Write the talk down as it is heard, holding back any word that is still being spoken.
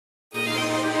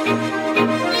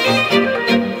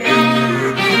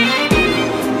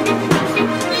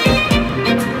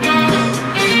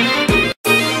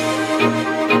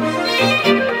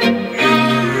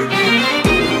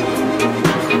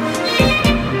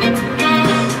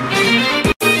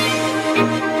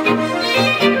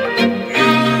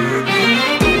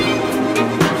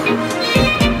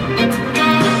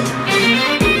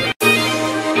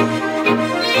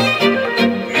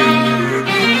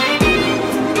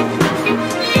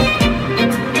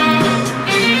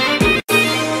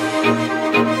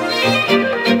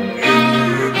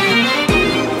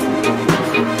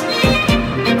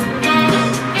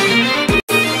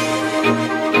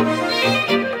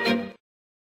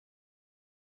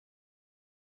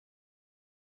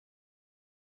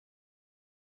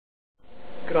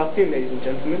Good afternoon, ladies and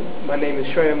gentlemen. My name is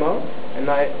Shreya Mal,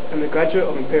 and I am a graduate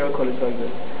of Imperial College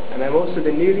London, and I'm also the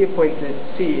newly appointed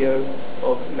CEO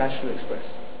of National Express.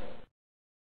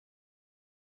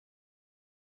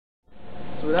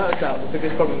 So without a doubt, the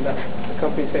biggest problem that the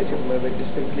company is facing at the moment is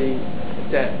simply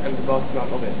the debt and the vast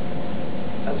amount of it.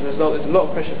 As a result, there's a lot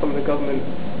of pressure from the government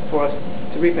for us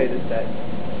to repay this debt.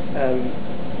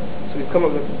 So we've come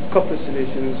up with a couple of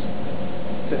solutions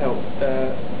to help.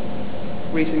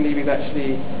 Recently, we've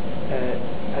actually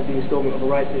had the instalment of a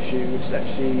rights issue, which has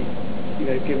actually,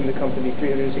 given the company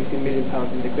 £360 million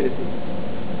in liquidity.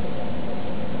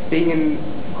 Being in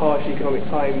harsh economic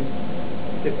times,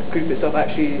 the group itself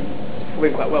actually is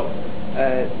performing quite well.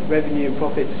 Revenue and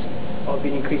profits are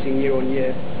been increasing year on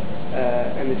year,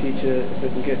 and the future is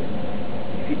looking good.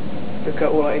 If you look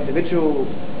at all our individual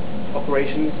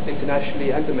operations,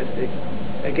 internationally and domestic,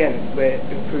 again, we're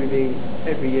improving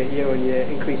every year, year on year,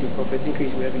 increasing profits,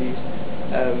 increasing revenues.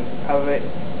 However,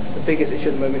 the biggest issue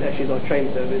at the moment actually is our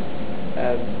train service,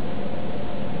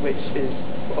 which is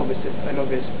an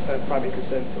obvious primary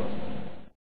concern to us.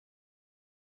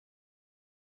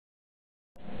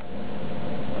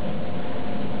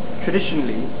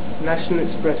 Traditionally, National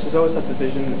Express has always had the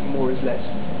vision more is less.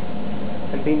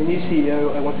 And being the new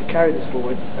CEO, I want to carry this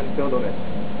forward and build on it.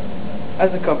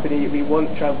 As a company, we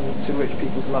want travel to enrich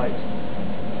people's lives.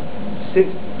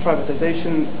 Since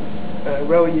privatisation,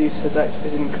 rail use has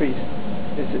increased.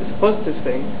 It's a positive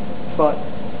thing, but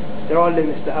there are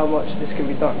limits to how much this can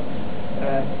be done.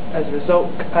 As a result,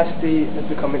 capacity has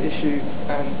become an issue,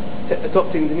 and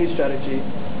adopting the new strategy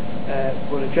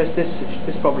will address this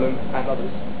problem and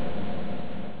others.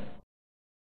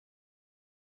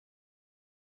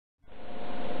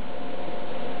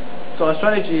 So our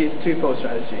strategy is a twofold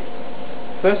strategy.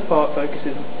 First part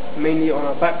focuses mainly on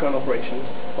our background operations,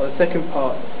 while the second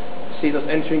part sees us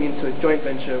entering into a joint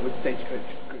venture with Syndicate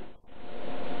Group.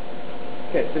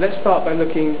 Okay, so let's start by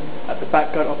looking at the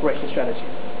background operations strategy.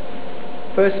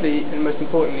 Firstly, and most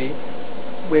importantly,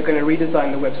 we're going to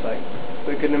redesign the website.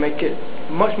 We're going to make it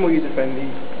much more user-friendly,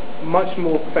 much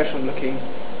more professional looking,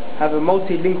 have a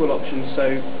multilingual option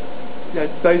so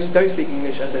those who don't speak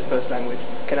English as their first language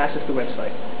can access the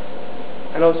website.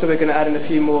 And also we're going to add in a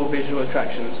few more visual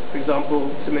attractions, for example,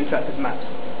 some interactive maps.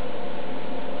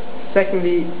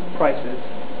 Secondly, prices.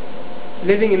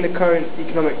 Living in the current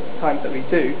economic times that we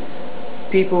do,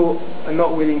 people are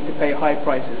not willing to pay high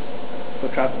prices for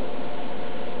travel.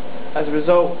 As a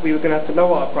result, we were going to have to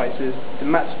lower our prices to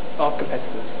match our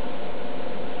competitors.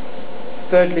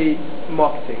 Thirdly,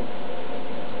 marketing.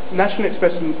 National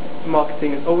Express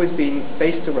marketing has always been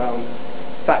based around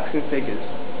facts and figures,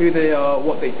 who they are,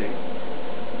 what they do.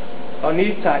 Our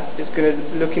new tack is going to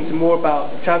look into more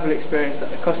about the travel experience that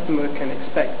the customer can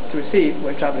expect to receive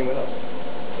when travelling with us.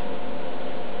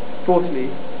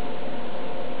 Fourthly,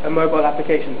 a mobile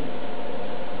application.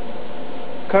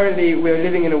 Currently, we are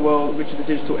living in a world which is a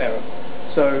digital era,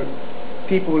 so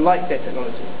people like their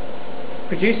technology.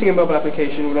 Producing a mobile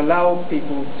application will allow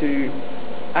people to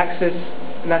access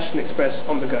National Express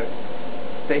on the go.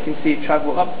 They can see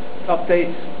travel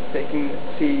updates. They can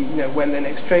see when their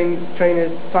next train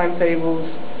is, timetables,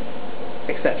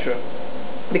 etc.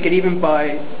 They can even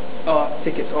buy our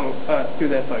tickets through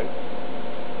their phone.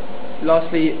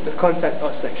 Lastly, the contact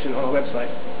us section on our website.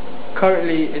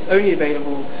 Currently, it's only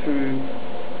available through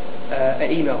an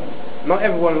email. Not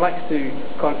everyone likes to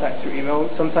contact through email.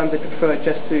 Sometimes they prefer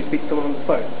just to speak to someone on the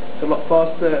phone. It's a lot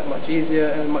faster, much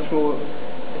easier, and much more.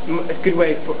 It's a good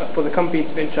way for the company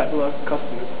to interact with our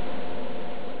customers.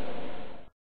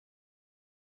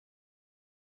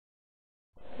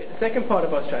 The second part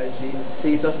of our strategy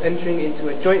sees us entering into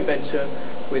a joint venture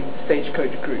with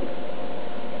Syndicate Group.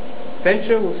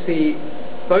 Venture will see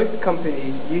both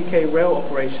companies' UK rail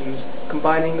operations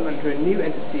combining under a new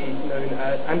entity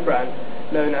and brand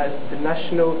known as the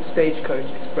National Stagecoach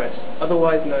Express,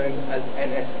 otherwise known as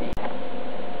NSE.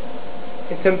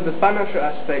 In terms of the financial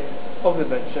aspect of the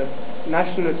venture,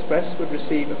 National Express would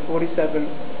receive a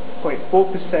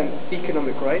 47.4%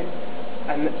 economic right,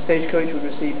 and Stagecoach would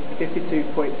receive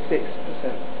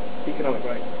 52.6% economic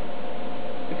right.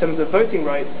 In terms of voting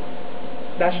rights,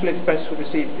 National Express would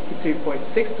receive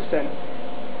 52.6%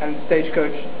 and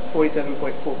Stagecoach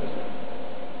 47.4%.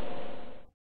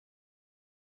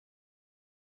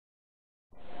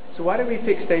 So why did we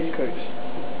pick Stagecoach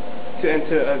to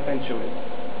enter a venture with?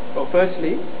 Well,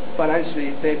 firstly,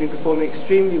 financially, they've been performing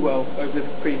extremely well over the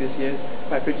previous years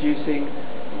by producing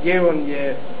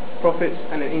year-on-year profits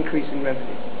and an increase in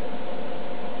revenue.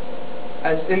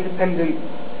 As independent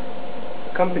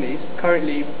companies,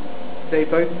 currently they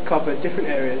both cover different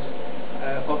areas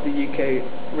of the UK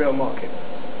rail market.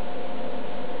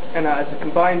 And as a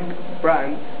combined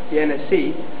brand, the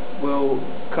NSC will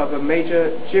cover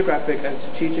major geographic and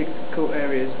strategical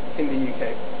areas in the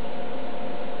UK.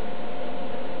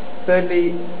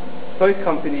 Thirdly, both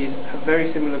companies have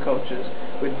very similar cultures,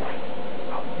 with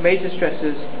major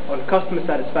stresses on customer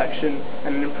satisfaction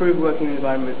and an improved working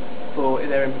environment for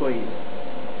their employees.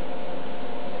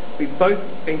 We both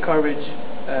encourage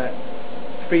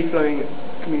free-flowing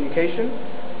communication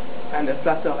and a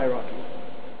flatter hierarchy.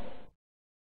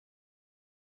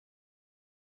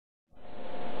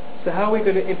 So how are we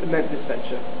going to implement this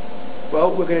venture?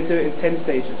 Well, we're going to do it in 10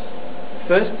 stages.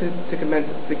 First, to commence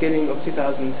at the beginning of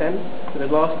 2010, with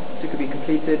the last to be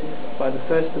completed by the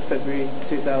 1st of February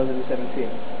 2017.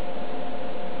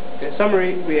 In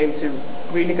summary, we aim to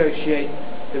renegotiate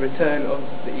the return of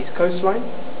the East Coast Line,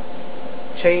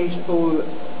 change all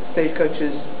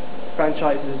Stagecoach's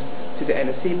franchises to the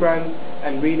NSC brand,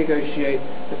 and renegotiate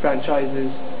the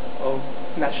franchises of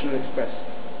National Express.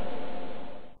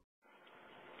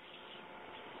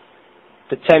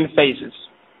 The 10 phases.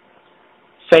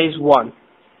 Phase 1.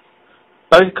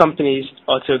 Both companies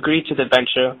are to agree to the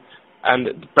venture and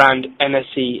the brand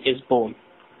NSC is born.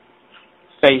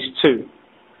 Phase 2.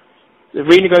 The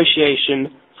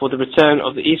renegotiation for the return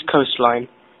of the East Coast Line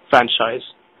franchise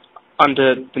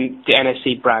under the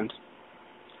NSC brand.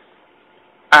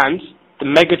 And the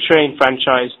Megatrain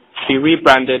franchise to be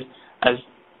rebranded as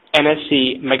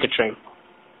NSC Megatrain.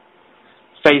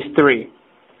 Phase 3.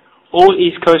 All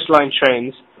East Coast Line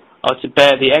trains are to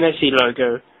bear the NSC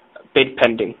logo, bid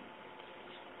pending.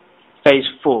 Phase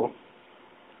 4.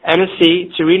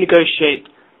 NSC to renegotiate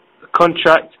the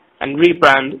contract and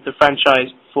rebrand the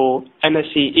franchise for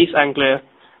NSC East Anglia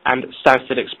and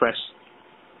Stansted Express.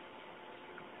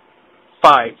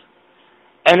 5.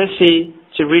 NSC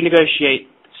to renegotiate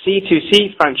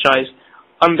C2C franchise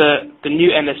under the new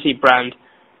NSC brand,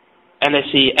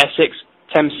 NSC Essex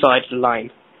Thameside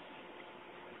Line.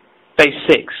 Phase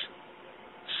 6.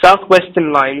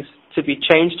 Southwestern lines to be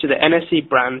changed to the NSC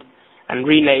brand and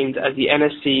renamed as the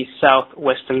NSC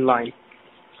Southwestern Line.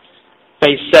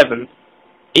 Phase 7.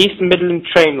 East Midland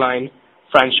Train Line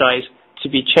franchise to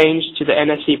be changed to the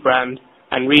NSC brand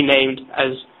and renamed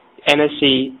as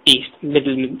NSC East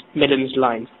Midlands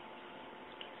Line.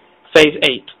 Phase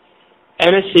 8.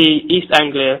 NSC East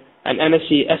Anglia and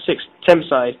NSC Essex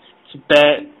Thameside to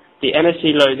bear the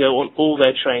NSC logo on all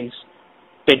their trains,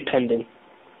 bid pending.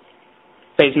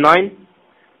 Phase 9.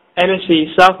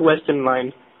 NSC Southwestern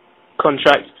Line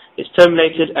contract is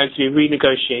terminated and to be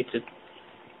renegotiated.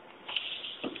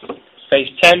 Phase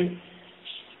 10.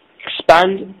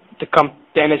 Expand the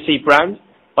NSC brand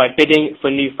by bidding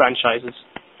for new franchises.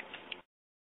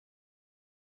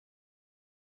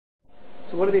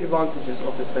 So what are the advantages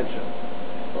of this venture?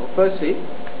 Well, firstly,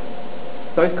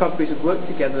 both companies would work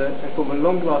together and form a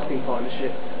long-lasting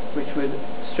partnership which would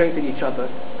strengthen each other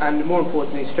and, more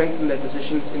importantly, strengthen their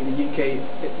positions in the UK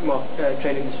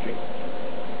train industry.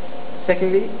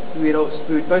 Secondly,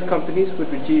 both companies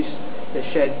would reduce their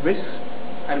shared risks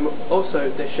and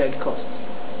also their shared costs.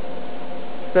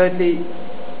 Thirdly,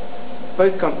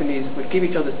 both companies would give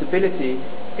each other stability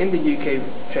in the UK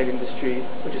train industry,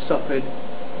 which has suffered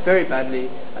very badly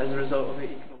as a result of the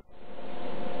economic.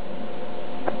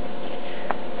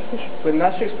 With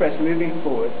National Express moving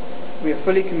forward, we are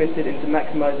fully committed into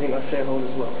maximising our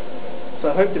shareholders' wealth. So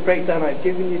I hope the breakdown I've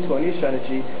given you to our new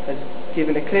strategy has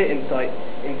given a clear insight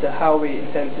into how we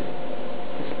intend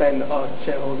to spend our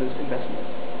shareholders' investment.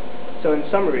 So in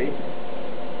summary,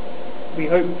 we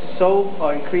hope to solve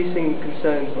our increasing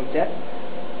concerns on debt,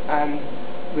 and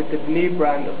with the new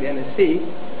brand of the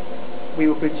NSC, we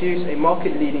will produce a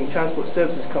market-leading transport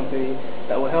services company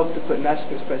that will help to put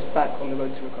National Express back on the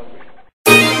road to recovery.